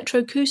studied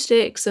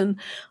electroacoustics and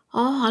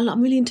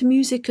I'm really into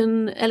music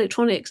and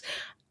electronics.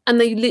 And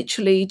they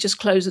literally just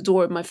closed the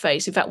door in my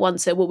face. In fact, one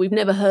said, well, we've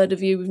never heard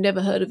of you. We've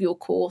never heard of your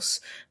course.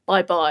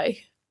 Bye-bye.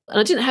 And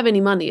I didn't have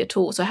any money at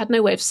all, so I had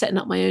no way of setting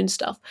up my own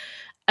stuff.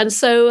 And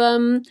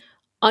so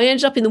I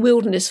ended up in the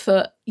wilderness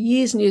for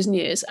years and years and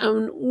years.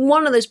 And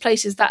one of those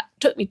places that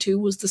took me to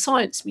was the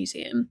Science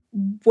Museum,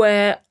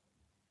 where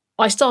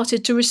I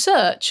started to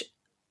research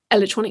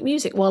electronic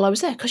music while I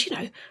was there. Because,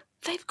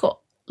 they've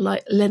got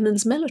like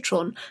Lennon's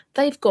Mellotron.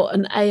 They've got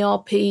an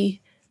ARP, is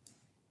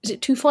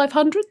it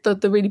 2500?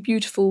 The really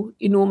beautiful,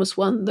 enormous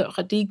one that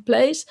Radigue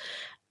plays.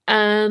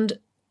 And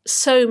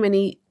so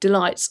many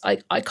delights.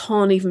 I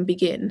can't even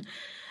begin.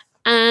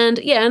 And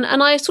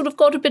and I sort of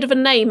got a bit of a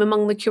name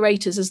among the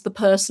curators as the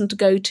person to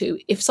go to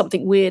if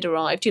something weird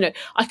arrived.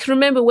 I can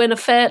remember when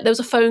there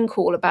was a phone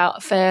call about a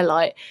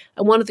Fairlight,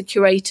 and one of the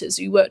curators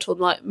who worked on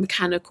like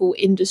mechanical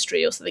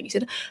industry or something, he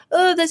said,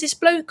 "Oh, there's this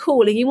bloke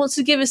calling. He wants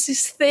to give us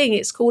this thing.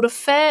 It's called a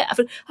fair." I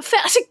said,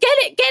 "Get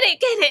it,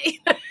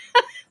 get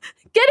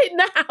it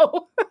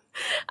now."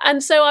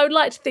 And so I would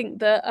like to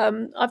think that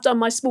I've done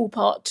my small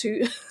part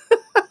to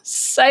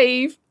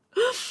save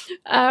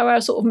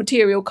our sort of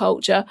material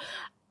culture.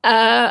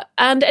 And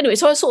anyway,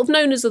 so I was sort of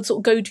known as the sort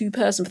of go-to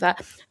person for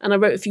that. And I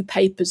wrote a few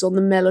papers on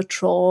the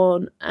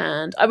Mellotron,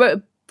 and I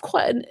wrote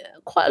quite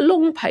a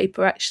long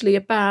paper actually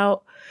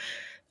about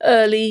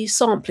early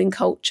sampling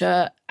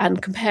culture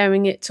and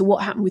comparing it to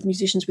what happened with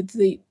musicians with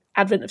the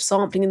advent of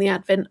sampling and the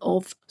advent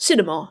of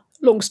cinema.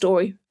 Long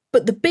story.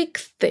 But the big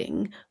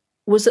thing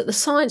was that the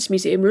Science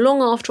Museum,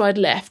 long after I'd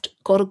left,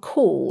 got a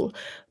call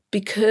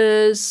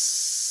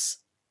because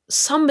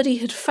somebody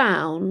had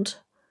found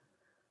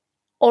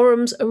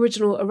Oram's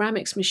original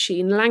Aramix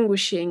machine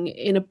languishing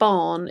in a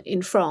barn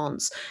in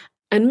France.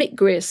 And Mick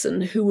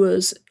Grierson, who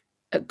was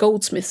at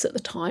Goldsmiths at the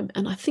time,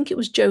 and I think it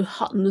was Joe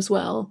Hutton as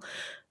well,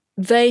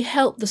 they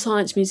helped the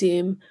Science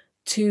Museum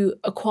to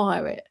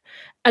acquire it.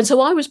 And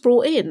so I was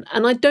brought in,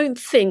 and I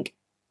think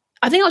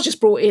I was just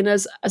brought in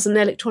as an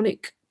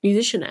electronic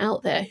musician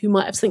out there who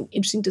might have something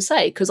interesting to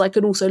say, because I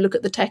could also look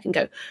at the tech and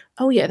go,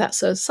 oh yeah,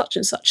 that's a such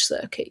and such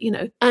circuit,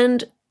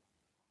 And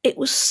it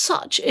was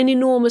such an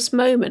enormous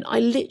moment. I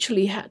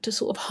literally had to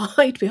sort of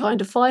hide behind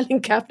a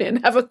filing cabinet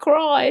and have a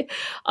cry.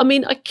 I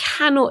mean,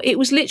 it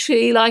was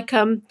literally like,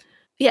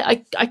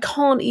 I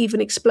can't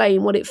even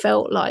explain what it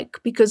felt like,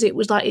 because it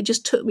was like, it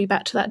just took me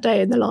back to that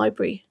day in the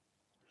library.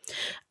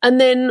 And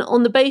then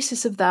on the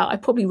basis of that, I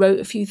probably wrote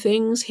a few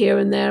things here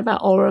and there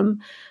about Oram.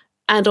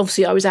 And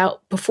obviously I was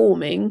out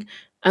performing,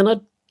 and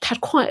I'd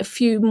had quite a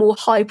few more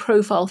high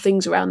profile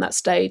things around that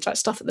stage, like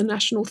stuff at the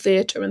National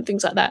Theatre and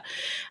things like that.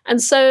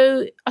 And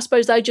so I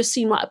suppose they just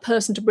seemed like a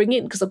person to bring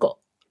in, because I've got,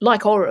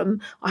 like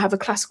Oram, I have a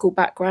classical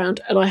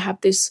background, and I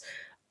have this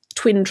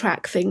twin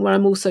track thing where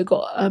I'm also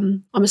got,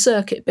 I'm a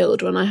circuit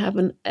builder, and I have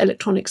an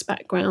electronics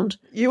background.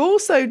 You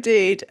also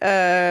did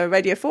a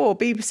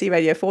BBC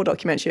Radio 4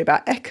 documentary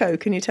about Echo.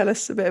 Can you tell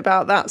us a bit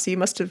about that? So you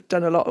must have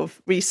done a lot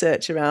of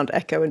research around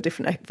Echo and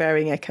different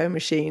varying Echo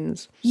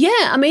machines.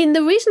 Yeah, I mean,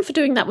 the reason for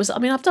doing that was, I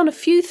mean, I've done a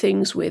few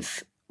things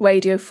with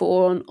Radio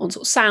 4 on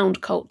sort of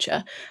sound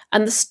culture,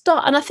 and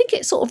and I think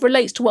it sort of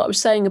relates to what I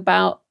was saying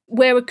about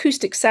where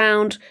acoustic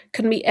sound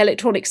can meet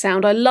electronic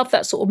sound. I love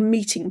that sort of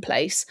meeting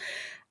place.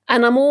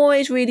 And I'm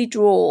always really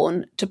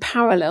drawn to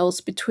parallels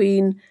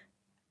between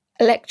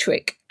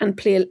electric and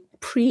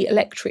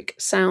pre-electric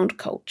sound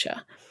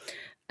culture.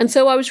 And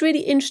so I was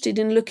really interested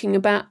in looking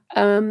about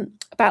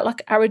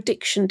like our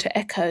addiction to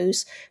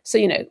echoes. So,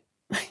 you know,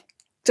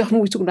 I'm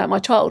always talking about my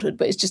childhood,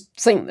 but it's just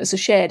something that's a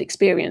shared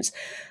experience.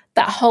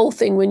 That whole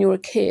thing when you're a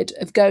kid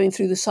of going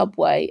through the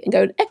subway and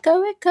going,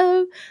 echo,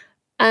 echo.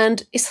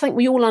 And it's something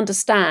we all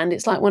understand.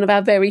 It's like one of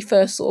our very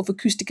first sort of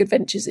acoustic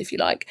adventures, if you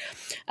like.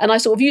 And I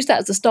sort of used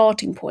that as a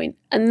starting point.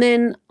 And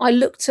then I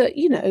looked at,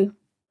 you know,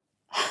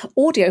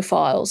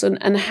 audiophiles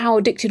and how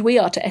addicted we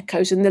are to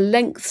echoes, and the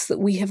lengths that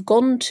we have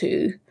gone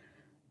to,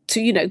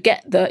 you know,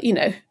 get the, you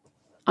know,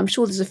 I'm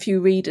sure there's a few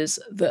readers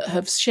that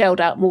have shelled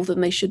out more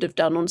than they should have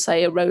done on,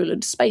 say, a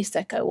Roland Space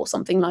Echo or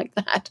something like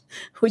that,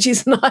 which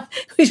is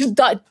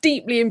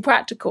deeply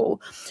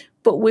impractical.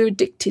 But we're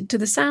addicted to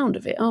the sound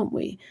of it, aren't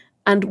we?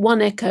 And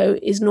one echo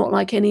is not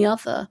like any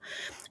other.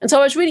 And so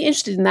I was really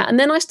interested in that. And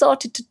then I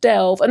started to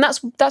delve, and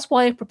that's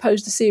why I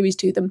proposed the series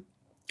to them,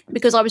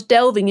 because I was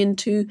delving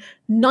into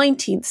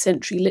 19th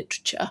century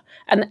literature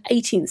and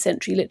 18th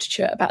century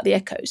literature about the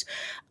echoes.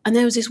 And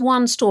there was this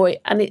one story,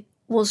 and it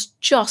was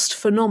just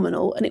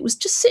phenomenal. And it was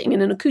just sitting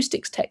in an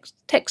acoustics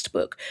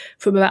textbook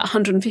from about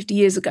 150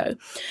 years ago.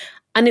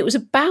 And it was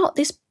about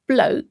this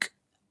bloke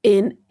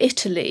in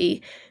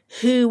Italy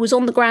who was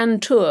on the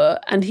Grand Tour,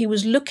 and he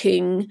was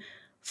looking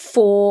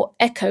for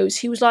echoes.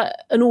 He was like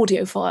an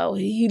audiophile.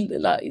 He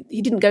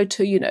didn't go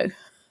to, you know,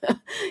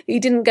 he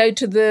didn't go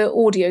to the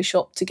audio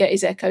shop to get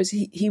his echoes.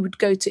 He would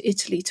go to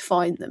Italy to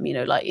find them, you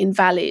know, like in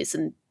valleys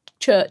and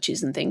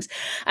churches and things.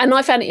 And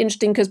I found it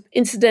interesting because,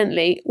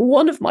 incidentally,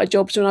 one of my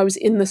jobs when I was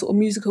in the sort of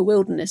musical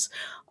wilderness,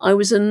 I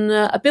was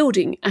a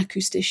building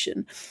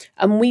acoustician,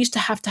 and we used to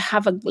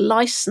have a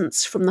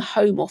license from the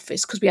Home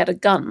Office because we had a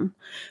gun,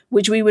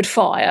 which we would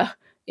fire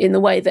in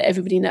the way that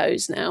everybody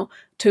knows now,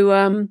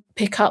 to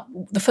pick up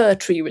the fir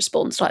tree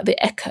response, like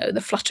the echo, the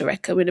flutter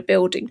echo in a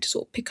building, to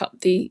sort of pick up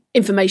the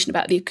information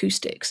about the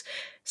acoustics.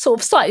 Sort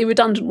of slightly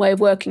redundant way of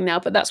working now,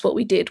 but that's what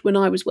we did when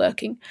I was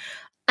working.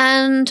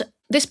 And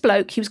this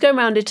bloke, he was going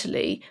around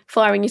Italy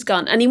firing his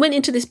gun, and he went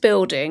into this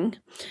building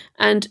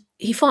and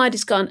he fired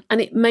his gun,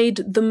 and it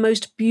made the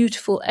most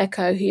beautiful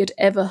echo he had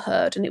ever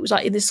heard. And it was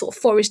like in this sort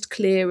of forest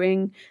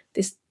clearing,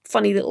 this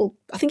funny little,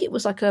 I think it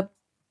was like a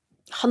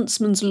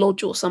huntsman's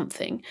lodge or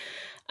something.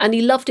 And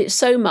he loved it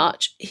so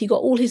much, he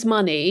got all his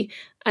money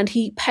and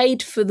he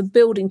paid for the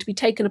building to be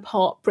taken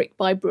apart brick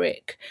by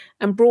brick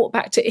and brought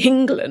back to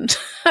England.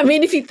 I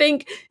mean, if you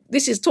think,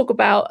 this is talk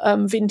about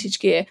vintage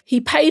gear, he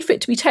paid for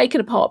it to be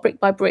taken apart brick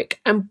by brick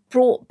and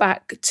brought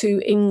back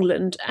to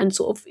England and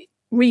sort of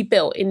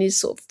rebuilt in his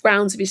sort of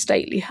grounds of his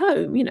stately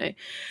home, you know.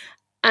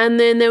 And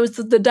then there was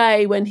the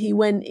day when he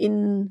went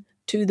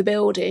into the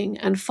building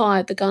and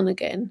fired the gun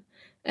again,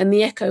 and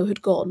the echo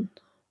had gone.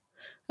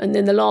 And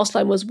then the last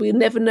line was, we'll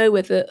never know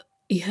whether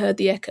he heard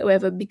the echo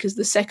ever, because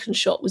the second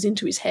shot was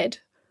into his head.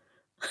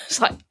 It's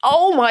like,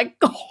 oh my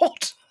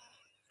God,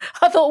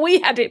 I thought we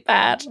had it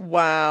bad.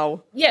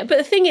 Wow. Yeah, but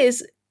the thing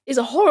is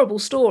a horrible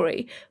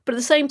story. But at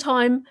the same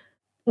time,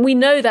 we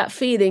know that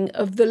feeling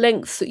of the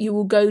lengths that you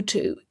will go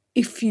to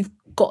if you've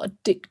got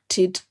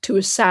addicted to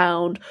a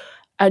sound,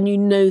 and you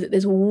know that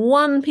there's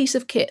one piece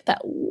of kit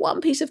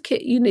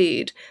you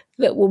need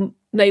that will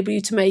enable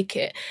you to make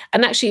it.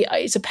 And actually,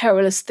 it's a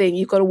perilous thing.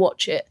 You've got to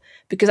watch it,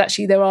 because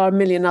actually there are a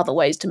million other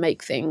ways to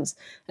make things.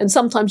 And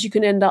sometimes you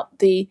can end up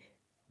the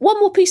one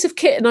more piece of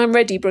kit and I'm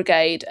ready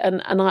brigade.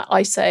 And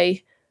I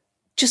say,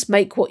 just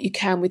make what you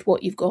can with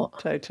what you've got.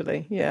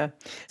 Totally, yeah.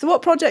 So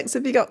what projects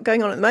have you got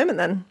going on at the moment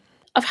then?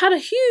 I've had a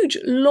huge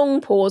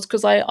long pause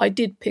because I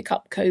did pick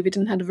up COVID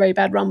and had a very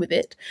bad run with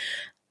it.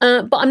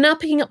 But I'm now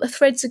picking up the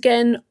threads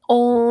again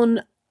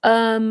on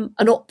an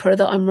opera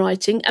that I'm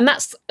writing. And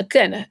that's,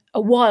 again,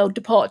 a wild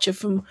departure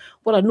from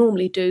what I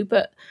normally do.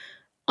 But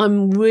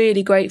I'm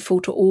really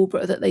grateful to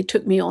Albra that they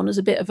took me on as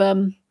a bit of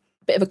a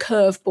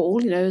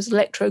curveball, you know, as an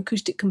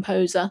electroacoustic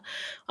composer.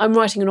 I'm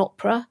writing an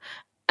opera,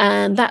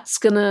 and that's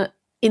going to,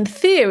 in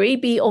theory,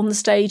 be on the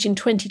stage in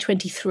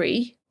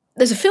 2023.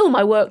 There's a film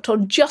I worked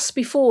on just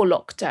before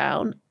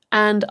lockdown,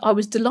 and I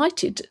was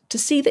delighted to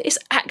see that it's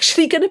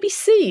actually going to be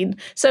seen.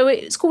 So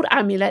it's called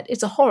Amulet.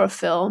 It's a horror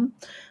film,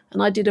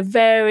 and I did a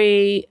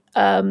very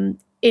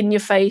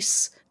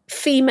in-your-face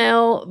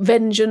female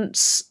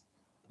vengeance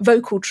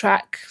vocal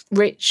track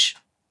rich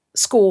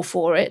score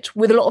for it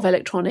with a lot of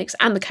electronics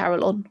and the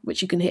carillon,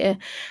 which you can hear.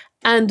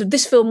 And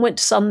this film went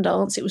to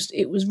Sundance.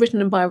 It was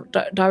written and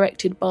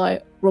directed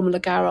by Romola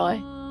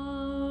Garai.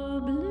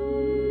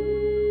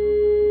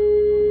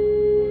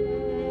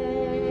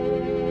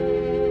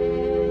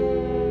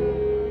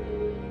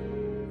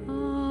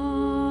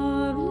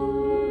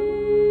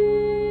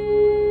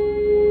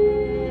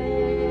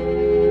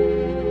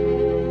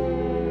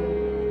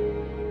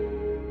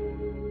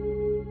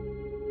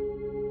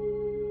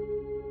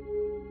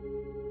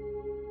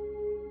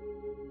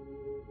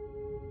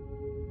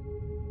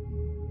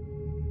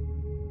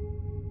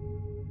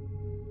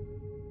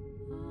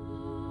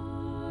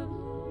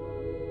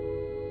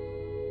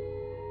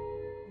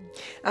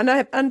 And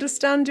I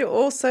understand you're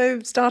also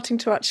starting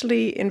to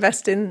actually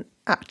invest in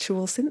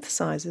actual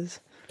synthesizers.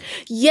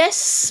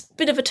 Yes,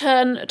 bit of a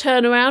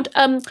turnaround.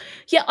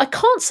 Yeah, I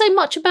can't say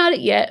much about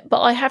it yet,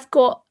 but I have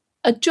got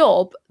a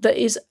job that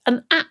is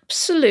an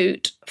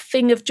absolute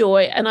thing of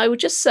joy. And I would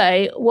just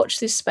say, watch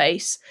this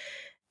space.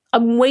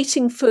 I'm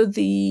waiting for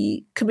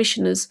the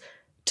commissioners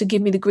to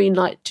give me the green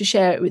light to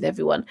share it with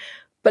everyone.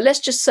 But let's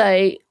just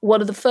say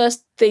one of the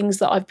first things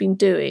that I've been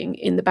doing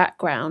in the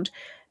background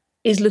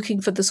is looking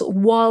for the sort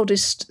of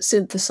wildest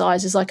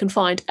synthesizers I can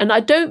find. And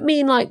I don't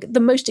mean like the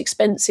most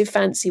expensive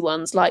fancy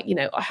ones, like, you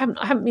know, I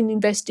haven't been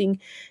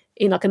investing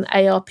in like an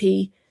ARP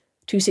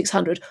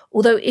 2600,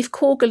 although if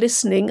Korg are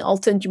listening,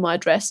 I'll send you my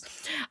address.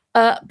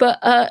 But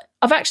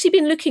I've actually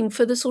been looking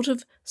for the sort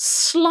of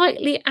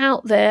slightly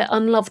out there,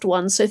 unloved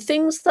ones. So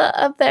things that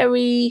are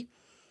very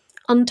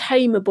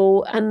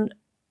untamable and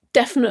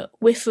definite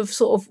whiff of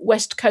sort of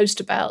West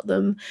Coast about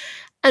them.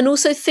 And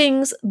also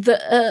things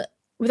that are,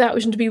 without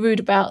wishing to be rude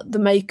about the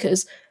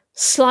makers,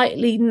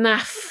 slightly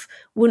naff,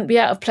 wouldn't be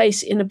out of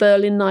place in a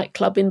Berlin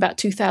nightclub in about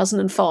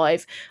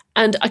 2005.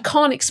 And I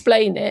can't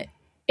explain it.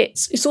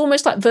 It's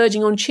almost like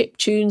verging on chip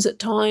tunes at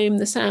time,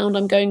 the sound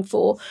I'm going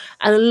for.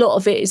 And a lot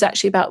of it is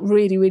actually about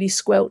really, really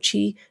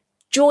squelchy,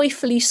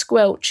 joyfully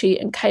squelchy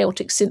and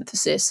chaotic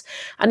synthesis.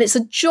 And it's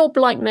a job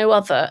like no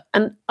other.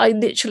 And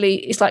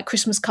it's like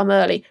Christmas come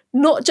early,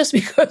 not just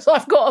because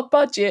I've got a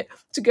budget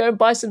to go and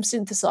buy some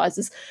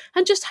synthesizers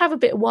and just have a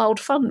bit of wild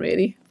fun,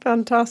 really.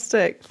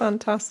 Fantastic.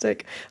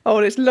 Oh,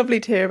 it's lovely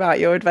to hear about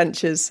your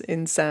adventures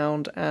in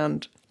sound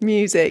and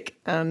music,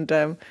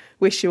 and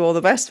wish you all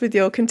the best with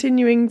your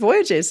continuing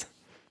voyages.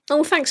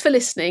 Oh, thanks for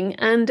listening.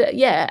 And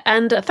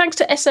thanks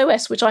to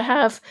SOS, which I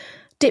have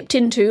dipped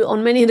into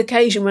on many an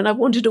occasion when I've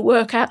wanted to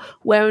work out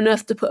where on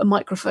earth to put a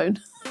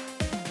microphone.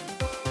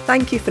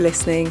 Thank you for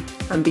listening,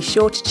 and be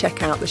sure to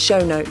check out the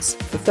show notes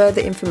for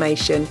further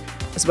information,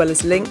 as well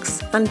as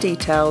links and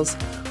details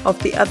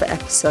of the other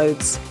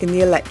episodes in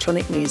the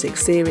electronic music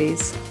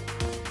series.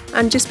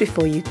 And just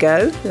before you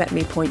go, let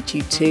me point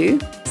you to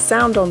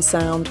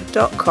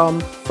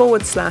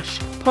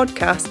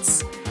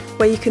soundonsound.com/podcasts,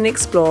 where you can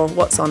explore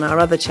what's on our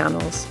other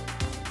channels.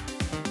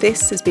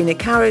 This has been a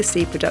Caro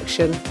C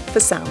production for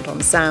Sound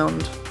on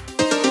Sound.